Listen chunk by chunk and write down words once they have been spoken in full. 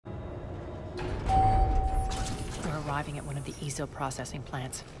arriving at one of the ESO processing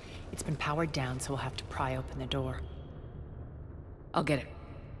plants. It's been powered down, so we'll have to pry open the door. I'll get it.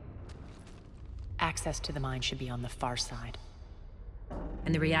 Access to the mine should be on the far side.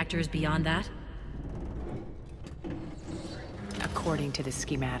 And the reactor is beyond that? According to the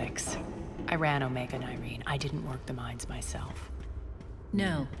schematics. I ran Omega Nyrene. I didn't work the mines myself.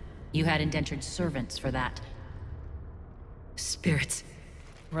 No. You had indentured servants for that. Spirits.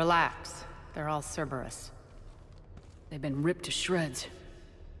 Relax. They're all Cerberus. They've been ripped to shreds.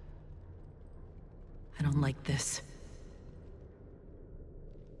 I don't like this.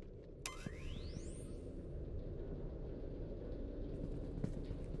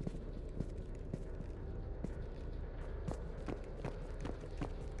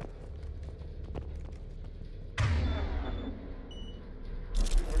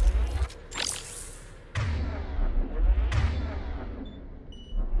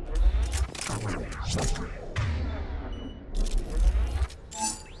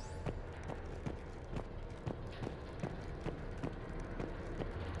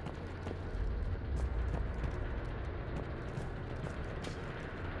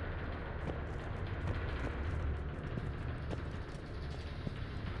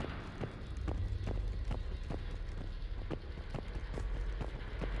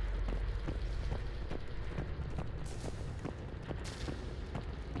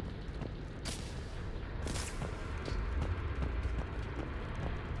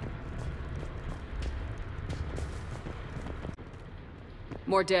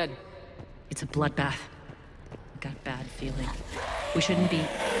 More dead. It's a bloodbath. I've got a bad feeling. We shouldn't be...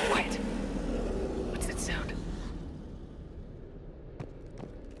 Quiet. What's that sound?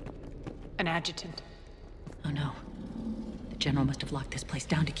 An adjutant. Oh no. The General must have locked this place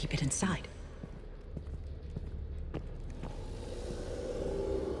down to keep it inside.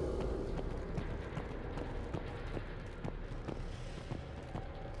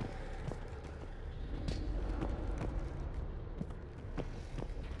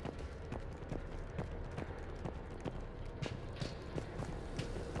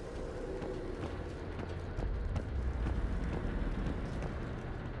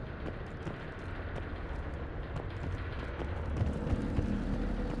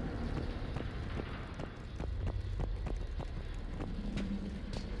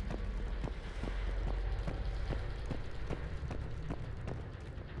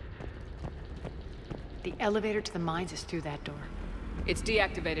 The elevator to the mines is through that door. It's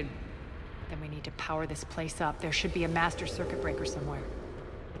deactivated. Then we need to power this place up. There should be a master circuit breaker somewhere.